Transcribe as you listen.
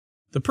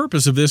The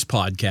purpose of this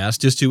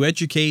podcast is to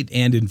educate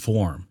and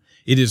inform.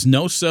 It is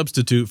no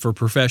substitute for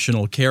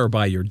professional care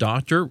by your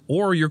doctor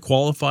or your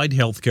qualified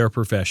healthcare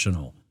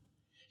professional.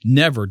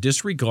 Never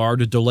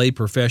disregard or delay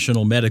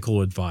professional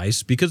medical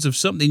advice because of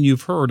something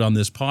you've heard on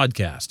this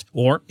podcast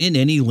or in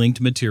any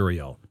linked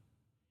material.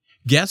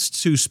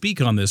 Guests who speak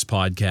on this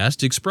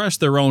podcast express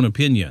their own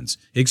opinions,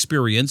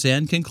 experience,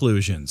 and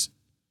conclusions.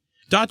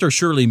 Dr.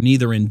 Shirley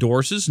neither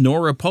endorses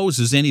nor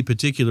opposes any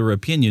particular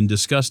opinion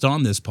discussed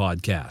on this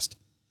podcast.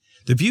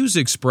 The views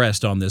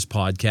expressed on this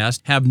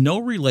podcast have no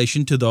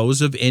relation to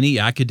those of any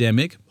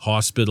academic,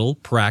 hospital,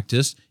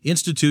 practice,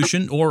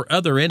 institution, or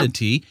other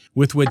entity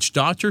with which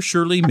Dr.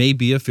 Shirley may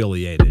be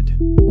affiliated.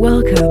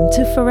 Welcome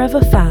to Forever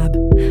Fab,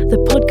 the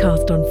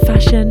podcast on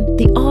fashion,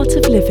 the art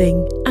of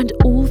living, and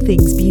all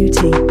things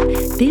beauty.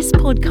 This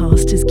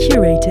podcast is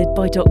curated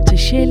by Dr.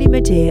 Shirley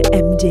Madeir,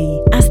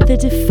 MD, as the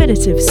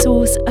definitive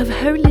source of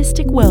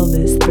holistic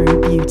wellness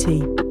through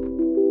beauty.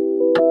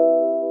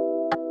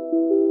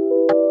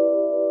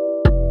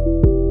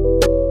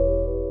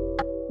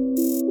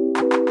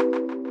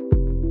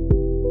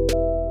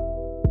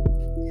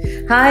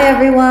 Hi,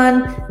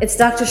 everyone. It's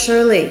Dr.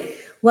 Shirley.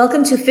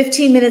 Welcome to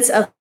 15 Minutes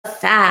of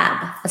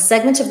FAB, a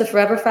segment of the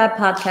Forever Fab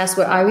podcast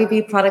where I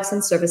review products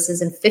and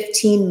services in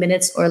 15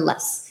 minutes or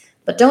less.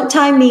 But don't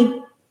time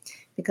me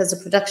because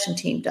the production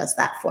team does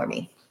that for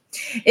me.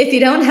 If you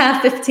don't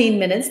have 15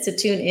 minutes to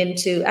tune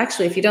into,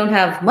 actually, if you don't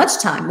have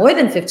much time, more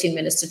than 15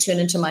 minutes to tune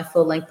into my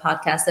full-length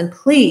podcast, then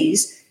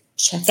please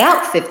check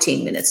out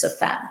 15 Minutes of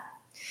FAB.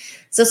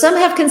 So some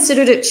have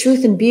considered it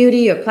truth and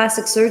beauty or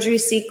plastic surgery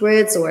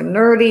secrets or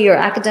nerdy or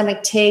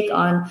academic take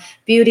on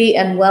beauty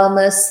and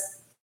wellness.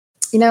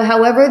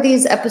 However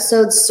these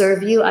episodes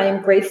serve you, I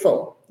am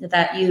grateful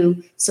that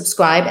you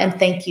subscribe and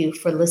thank you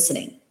for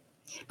listening.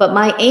 But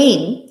my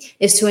aim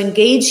is to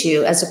engage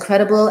you as a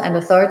credible and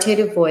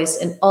authoritative voice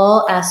in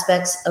all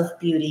aspects of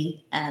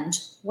beauty and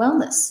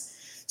wellness.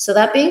 So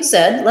that being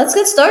said, let's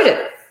get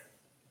started.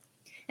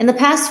 In the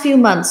past few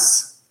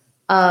months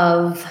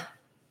of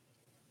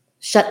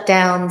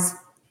shutdowns,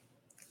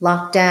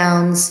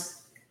 lockdowns,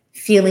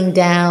 feeling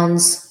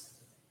downs,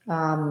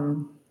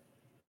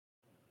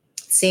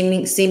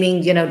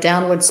 seeming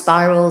downward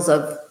spirals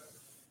of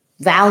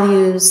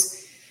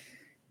values.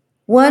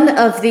 One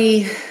of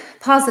the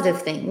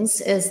positive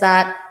things is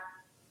that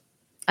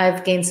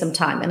I've gained some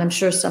time, and I'm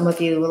sure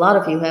a lot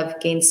of you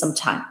have gained some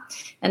time,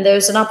 and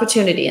there's an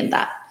opportunity in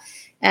that.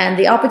 And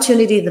the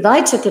opportunity that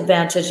I took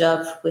advantage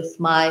of with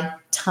my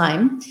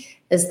time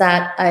is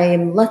that I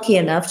am lucky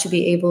enough to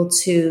be able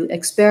to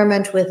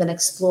experiment with and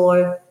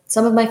explore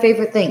some of my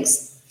favorite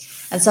things.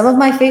 And some of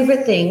my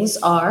favorite things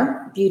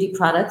are beauty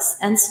products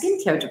and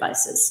skincare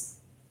devices.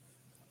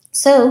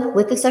 So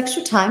with this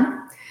extra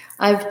time,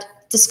 I've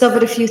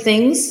discovered a few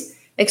things,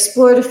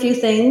 explored a few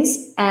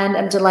things, and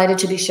I'm delighted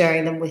to be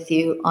sharing them with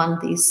you on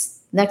these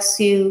next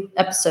few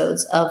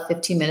episodes of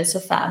 15 Minutes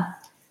of Fab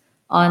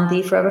on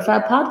the Forever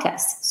Fab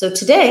podcast. So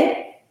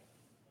today,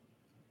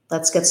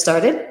 let's get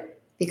started,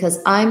 because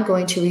I'm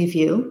going to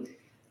review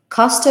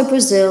Costa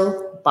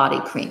Brazil Body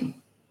Cream.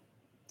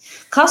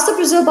 Costa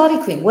Brazil Body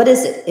Cream, what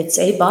is it? It's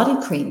a body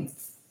cream.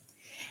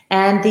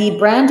 And the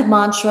brand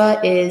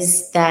mantra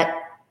is that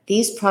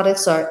these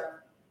products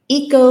are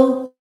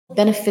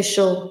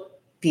eco-beneficial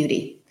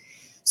beauty.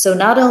 So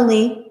not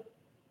only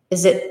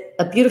is it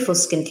a beautiful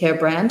skincare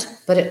brand,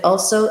 but it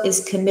also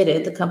is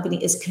committed, the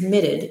company is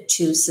committed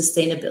to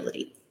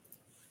sustainability.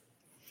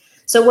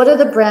 So what are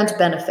the brand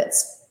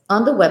benefits?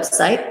 On the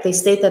website, they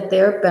state that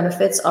their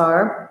benefits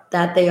are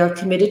that they are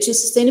committed to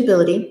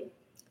sustainability,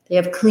 they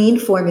have clean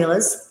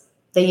formulas,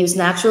 they use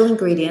natural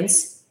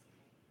ingredients,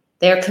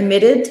 they are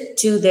committed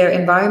to their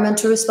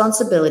environmental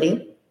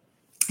responsibility,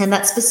 and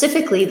that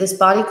specifically this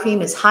body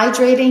cream is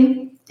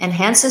hydrating,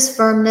 enhances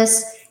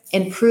firmness,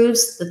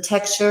 improves the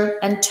texture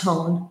and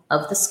tone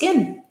of the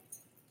skin.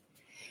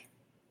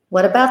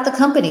 What about the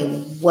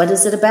company? What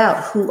is it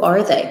about? Who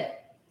are they?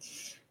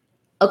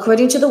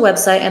 According to the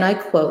website, and I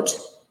quote,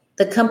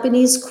 the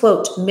company's,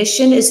 quote,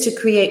 mission is to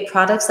create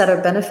products that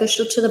are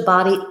beneficial to the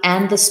body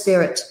and the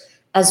spirit,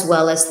 as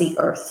well as the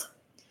earth.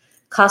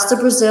 Costa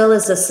Brazil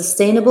is a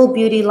sustainable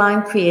beauty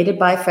line created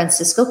by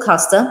Francisco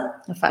Costa,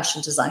 a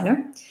fashion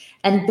designer,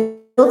 and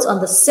built on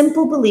the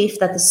simple belief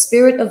that the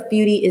spirit of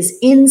beauty is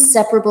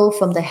inseparable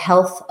from the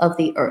health of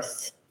the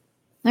earth.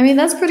 I mean,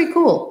 that's pretty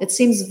cool. It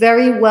seems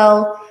very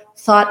well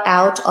thought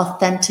out,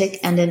 authentic,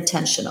 and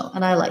intentional,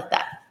 and I like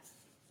that.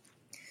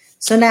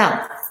 So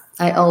now,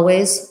 I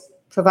always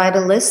provide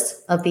a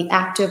list of the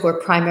active or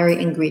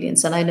primary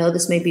ingredients. And I know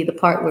this may be the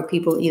part where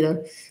people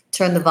either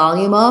turn the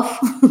volume off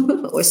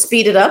or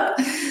speed it up,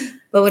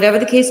 but whatever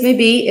the case may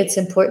be, it's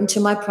important to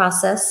my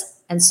process.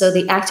 And so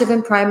the active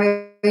and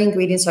primary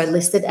ingredients are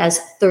listed as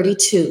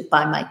 32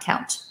 by my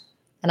count.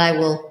 And I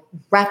will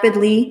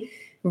rapidly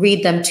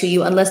read them to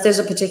you unless there's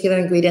a particular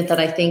ingredient that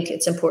I think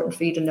it's important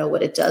for you to know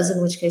what it does,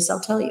 in which case I'll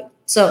tell you.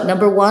 So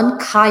number one,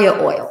 kaya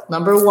oil,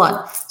 number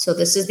one. So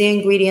this is the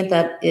ingredient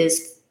that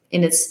is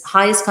in its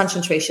highest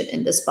concentration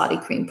in this body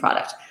cream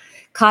product.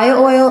 Kaya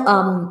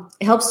oil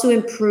helps to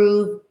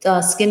improve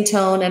skin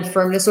tone and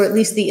firmness, or at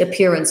least the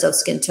appearance of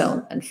skin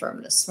tone and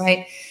firmness,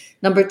 right?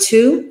 Number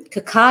 2,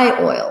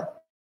 cacao oil,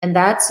 and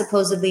that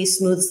supposedly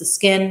smooths the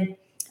skin,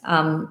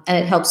 and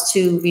it helps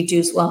to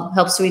reduce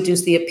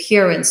the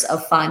appearance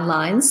of fine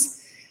lines.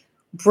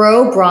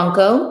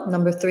 Bronco,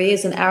 number 3,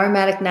 is an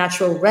aromatic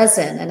natural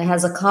resin, and it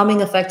has a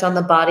calming effect on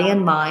the body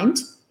and mind.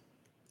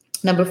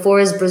 Number 4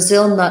 is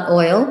Brazil nut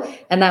oil,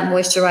 and that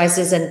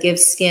moisturizes and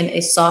gives skin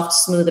a soft,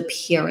 smooth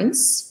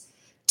appearance.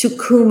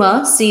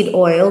 Tucuma seed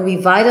oil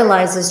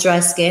revitalizes dry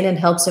skin and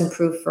helps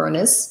improve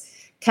firmness.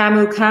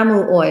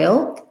 Camu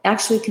oil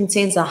actually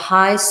contains a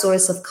high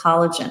source of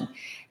collagen,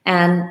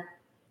 and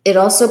it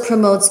also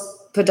promotes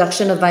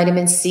production of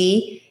vitamin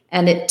C,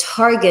 and it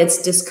targets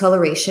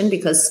discoloration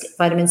because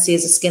vitamin C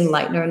is a skin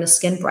lightener and a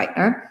skin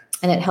brightener,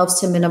 and it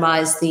helps to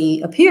minimize the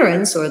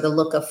appearance or the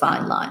look of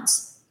fine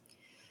lines.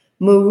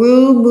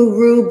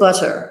 Muru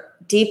butter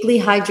deeply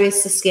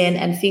hydrates the skin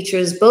and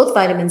features both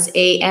vitamins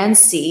A and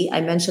C.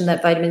 I mentioned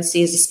that vitamin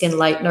C is a skin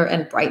lightener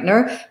and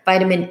brightener.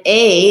 Vitamin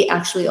A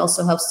actually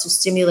also helps to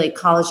stimulate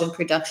collagen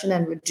production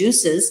and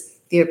reduces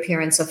the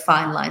appearance of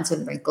fine lines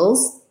and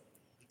wrinkles.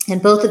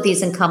 And both of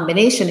these in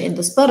combination in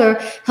this butter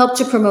help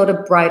to promote a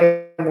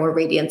brighter, more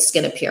radiant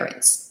skin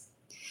appearance.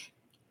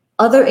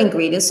 Other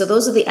ingredients, so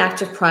those are the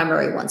active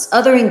primary ones.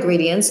 Other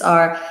ingredients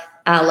are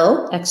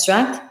aloe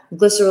extract,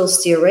 glycerol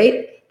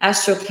stearate,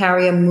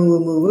 Astrocaria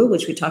muru,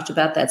 which we talked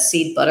about, that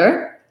seed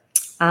butter,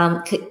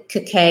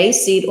 cacao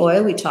seed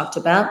oil we talked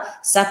about,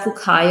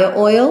 sapucaia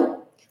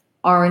oil,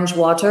 orange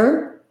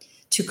water,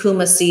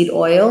 tucuma seed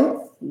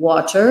oil,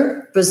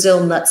 water,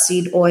 Brazil nut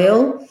seed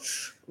oil,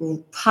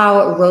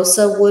 Power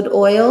Rosa wood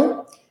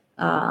oil,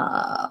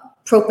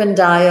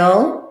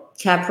 propanediol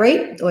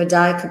caprate or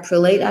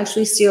dicaprylate,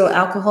 actually,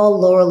 stearoalcohol,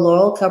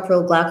 laurel,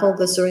 caprylglycol,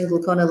 glycerin,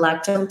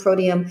 gluconolactone,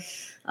 proteum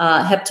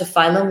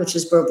heptaphyllum, which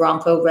is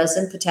bronco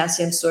resin,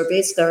 potassium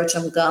sorbate,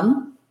 sclerotum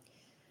gum,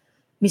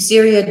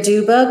 Muciria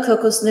duba,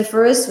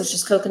 cocosniferous, which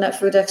is coconut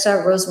fruit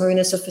extract,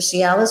 Rosmarinus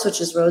officinalis,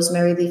 which is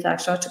rosemary leaf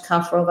extract,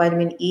 tocopherol,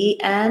 vitamin E,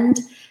 and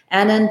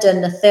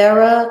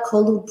Anandanathera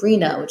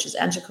colubrina, which is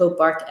angico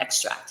bark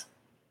extract.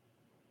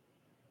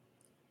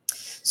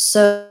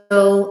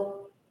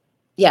 So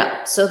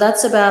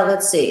that's about,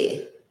 let's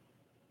see,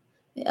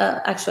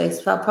 actually,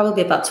 it's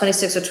probably about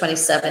 26 or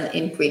 27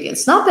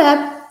 ingredients. Not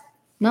bad.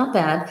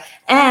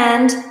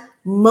 And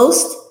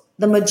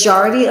the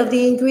majority of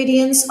the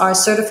ingredients are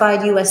certified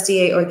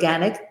USDA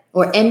organic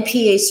or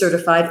NPA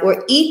certified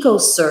or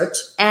EcoCert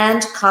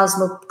and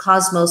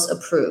Cosmos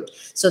approved.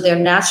 So they're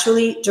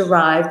naturally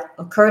derived,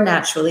 occur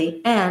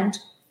naturally, and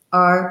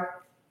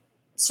are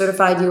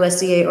certified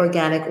USDA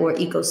organic or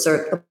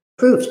EcoCert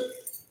approved.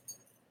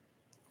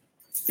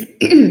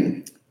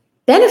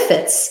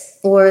 Benefits,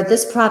 or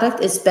this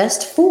product is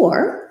best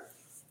for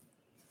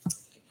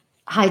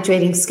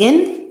hydrating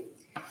skin,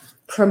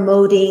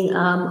 promoting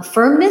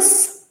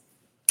firmness,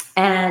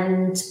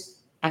 and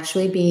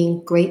actually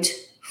being great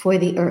for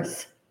the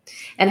earth.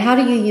 And how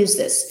do you use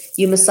this?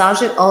 You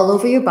massage it all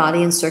over your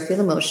body in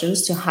circular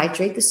motions to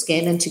hydrate the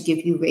skin and to give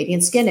you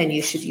radiant skin, and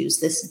you should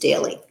use this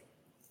daily.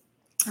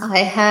 How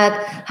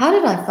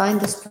did I find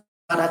this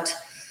product?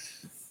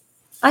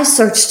 I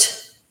searched.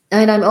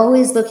 And I'm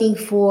always looking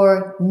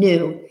for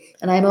new,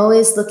 and I'm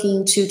always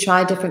looking to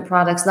try different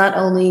products, not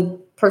only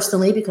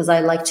personally because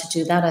I like to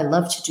do that, I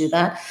love to do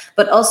that,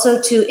 but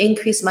also to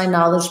increase my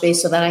knowledge base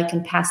so that I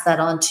can pass that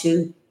on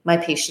to my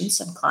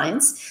patients and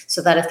clients,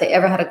 so that if they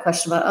ever had a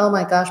question about, oh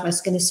my gosh, my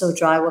skin is so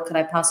dry, what could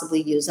I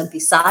possibly use? And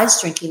besides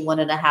drinking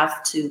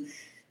 1.5 to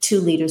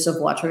 2 liters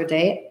of water a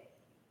day,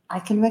 I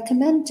can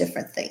recommend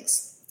different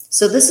things.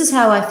 So this is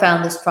how I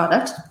found this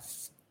product.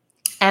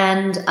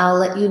 And I'll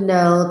let you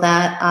know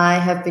that I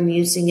have been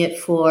using it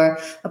for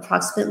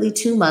approximately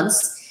 2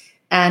 months.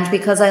 And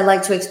because I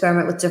like to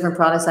experiment with different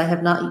products, I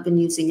have not been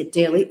using it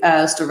daily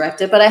as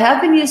directed, but I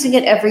have been using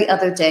it every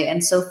other day.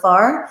 And so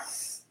far,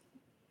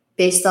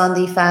 based on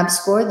the FAB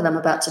score that I'm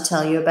about to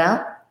tell you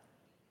about,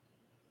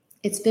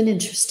 it's been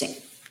interesting.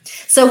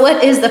 So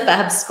what is the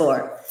FAB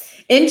score?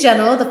 In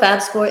general, the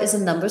FAB score is a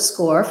number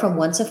score from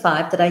 1 to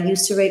 5 that I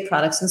use to rate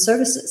products and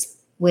services,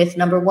 with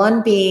number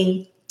 1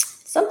 being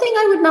something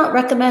I would not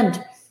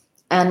recommend,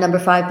 and number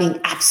 5 being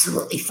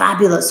absolutely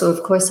fabulous. So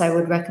of course I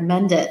would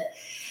recommend it.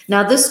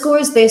 Now this score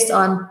is based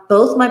on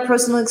both my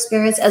personal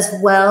experience as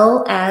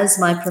well as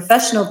my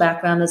professional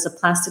background as a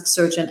plastic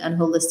surgeon and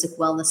holistic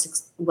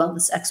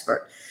wellness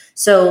expert.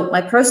 So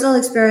my personal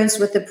experience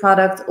with the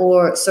product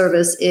or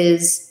service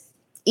is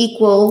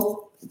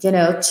equal,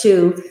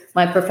 to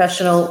my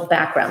professional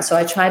background. So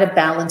I try to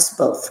balance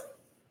both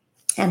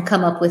and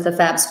come up with a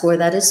FAB score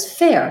that is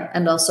fair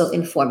and also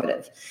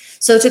informative.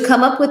 So to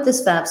come up with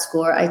this FAB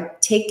score, I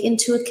take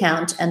into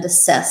account and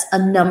assess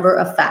a number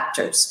of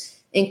factors,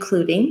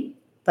 including,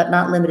 but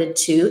not limited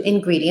to,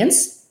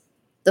 ingredients,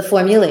 the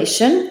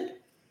formulation,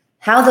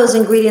 how those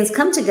ingredients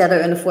come together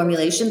in a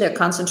formulation, their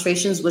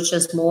concentrations, which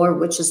is more,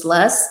 which is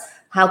less,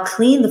 how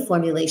clean the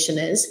formulation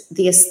is,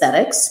 the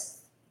aesthetics,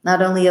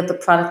 not only of the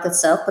product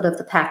itself, but of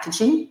the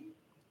packaging,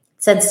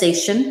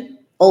 Sensation,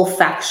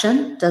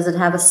 olfaction, does it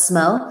have a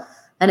smell?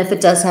 And if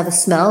it does have a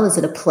smell, is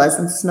it a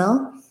pleasant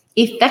smell?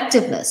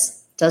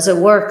 Effectiveness, does it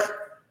work?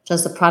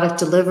 Does the product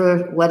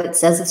deliver what it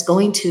says it's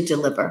going to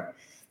deliver?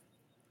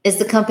 Is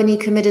the company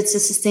committed to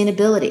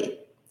sustainability?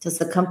 Does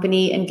the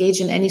company engage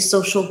in any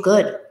social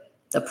good?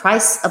 The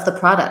price of the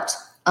product,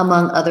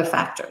 among other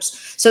factors.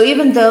 So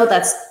even though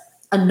that's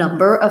a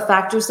number of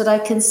factors that I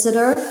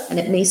consider, and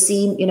it may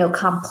seem,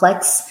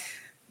 complex,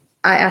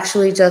 I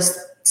actually just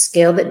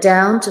scaled it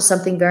down to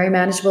something very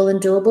manageable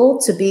and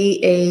doable to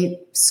be a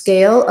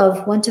scale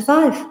of 1 to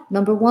 5.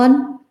 Number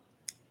 1,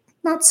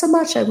 not so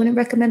much. I wouldn't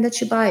recommend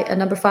that you buy it. And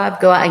number 5,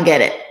 go out and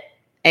get it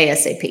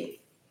ASAP.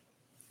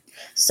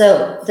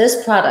 So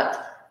this product,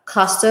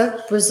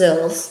 Costa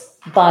Brazil's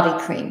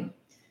body cream,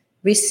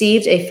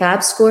 received a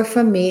FAB score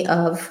from me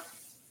of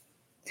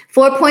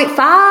 4.5.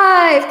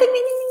 Ding, ding,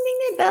 ding, ding,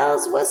 ding,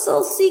 bells,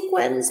 whistles,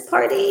 sequins,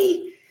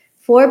 party.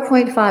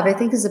 4.5, I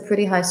think, is a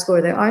pretty high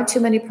score. There aren't too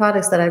many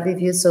products that I've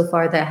reviewed so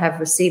far that have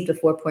received a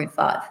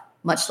 4.5,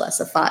 much less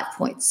a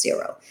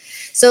 5.0.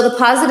 So the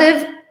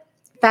positive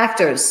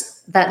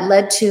factors that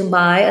led to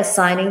my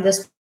assigning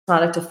this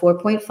product a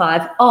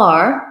 4.5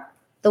 are: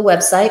 the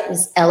website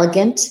was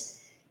elegant,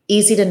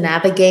 easy to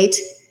navigate.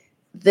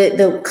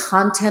 The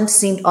content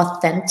seemed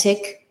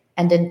authentic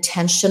and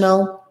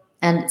intentional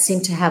and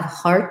seemed to have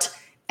heart.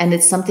 And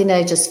it's something that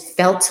I just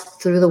felt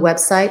through the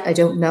website. I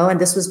don't know. And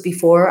this was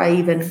before I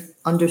even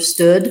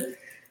understood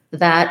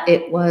that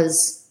it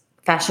was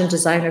fashion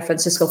designer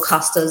Francisco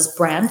Costa's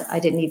brand. I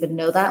didn't even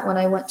know that when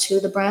I went to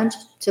the brand,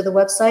 to the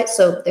website.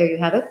 So there you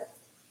have it.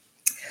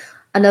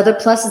 Another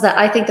plus is that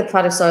I think the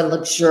products are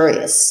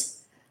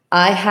luxurious.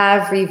 I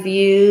have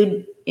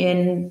reviewed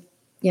in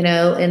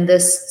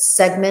this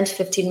segment,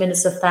 15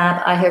 Minutes of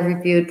Fab, I have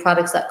reviewed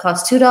products that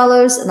cost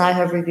 $2 and I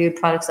have reviewed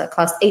products that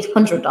cost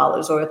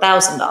 $800 or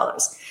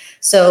 $1,000.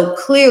 So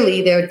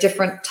clearly there are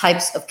different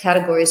types of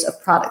categories of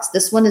products.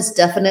 This one is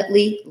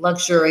definitely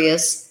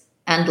luxurious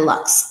and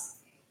luxe.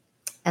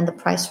 And the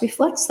price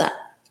reflects that.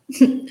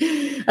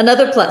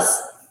 Another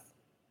plus,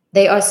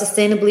 they are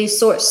sustainably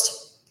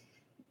sourced.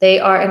 They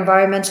are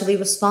environmentally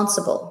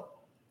responsible.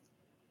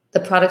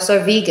 The products are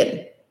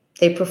vegan.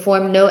 They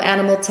perform no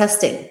animal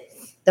testing.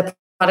 The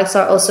products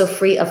are also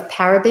free of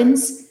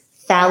parabens,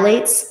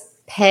 phthalates,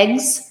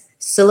 PEGs,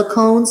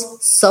 silicones,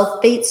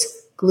 sulfates,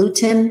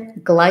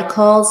 gluten,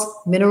 glycols,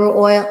 mineral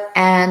oil,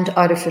 and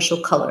artificial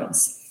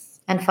colorants.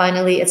 And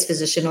finally, it's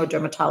physician or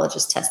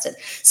dermatologist tested.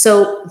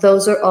 So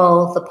those are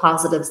all the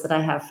positives that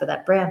I have for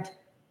that brand.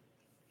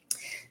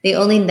 The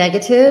only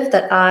negative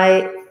that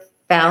I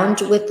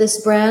found with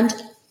this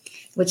brand,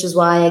 which is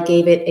why I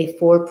gave it a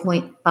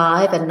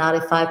 4.5 and not a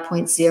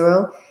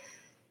 5.0,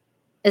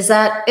 is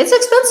that it's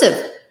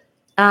expensive.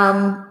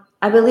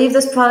 I believe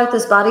this product,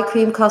 this body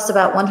cream, costs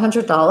about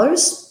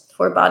 $100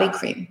 for a body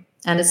cream.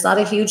 And it's not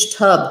a huge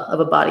tub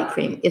of a body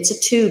cream. It's a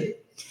tube.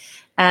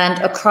 And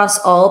across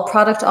all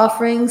product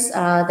offerings,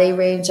 they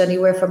range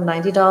anywhere from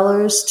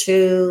 $90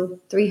 to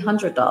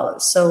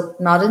 $300. So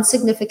not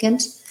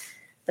insignificant.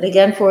 But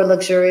again, for a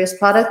luxurious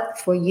product,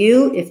 for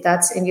you, if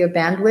that's in your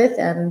bandwidth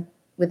and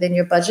within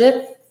your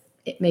budget,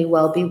 it may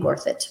well be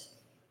worth it.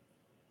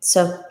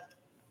 So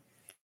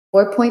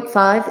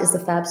 4.5 is the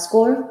FAB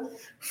score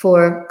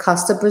for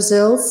Costa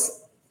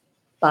Brazil's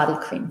body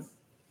cream.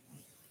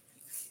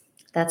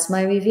 That's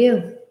my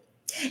review.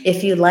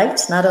 If you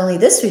liked not only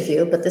this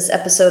review, but this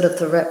episode of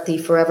the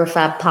Forever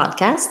Fab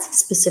podcast,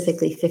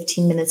 specifically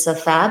 15 Minutes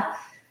of Fab,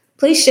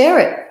 please share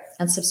it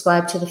and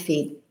subscribe to the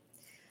feed.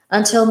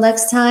 Until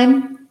next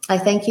time, I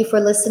thank you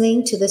for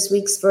listening to this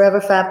week's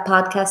Forever Fab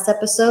podcast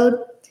episode.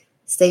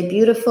 Stay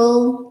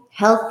beautiful,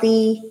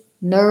 healthy,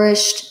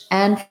 nourished,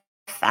 and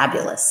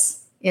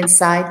fabulous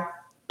inside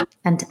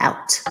and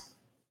out.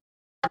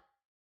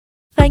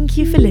 Thank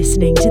you for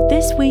listening to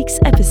this week's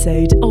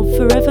episode of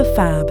Forever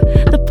Fab,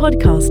 the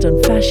podcast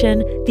on fashion,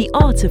 the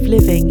art of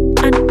living,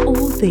 and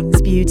all things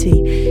beauty,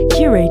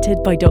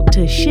 curated by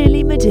Dr.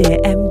 Shirley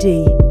Madej,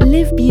 MD.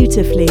 Live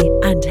beautifully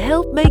and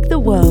help make the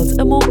world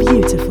a more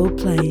beautiful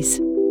place.